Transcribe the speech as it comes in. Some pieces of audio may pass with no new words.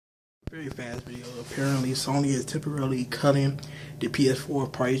Very fast video. Apparently, Sony is temporarily cutting the PS4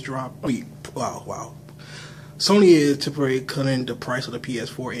 price drop. Wow. Sony is temporarily cutting the price of the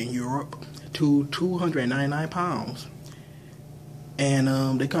PS4 in Europe to £299.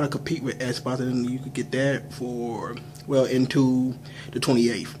 And they kind of compete with Xbox, and you could get that for, well, into the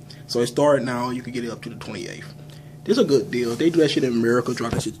 28th. So it started now, you could get it up to the 28th. This is a good deal. They do that shit in America,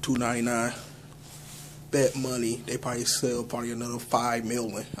 drop that shit to $299. Bet money they probably sell another 5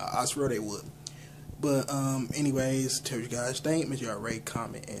 million. I swear they would. But anyways, tell you guys, thank you. Make sure y'all rate,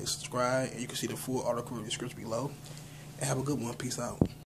 comment, and subscribe. And you can see the full article in the description below. And have a good one. Peace out.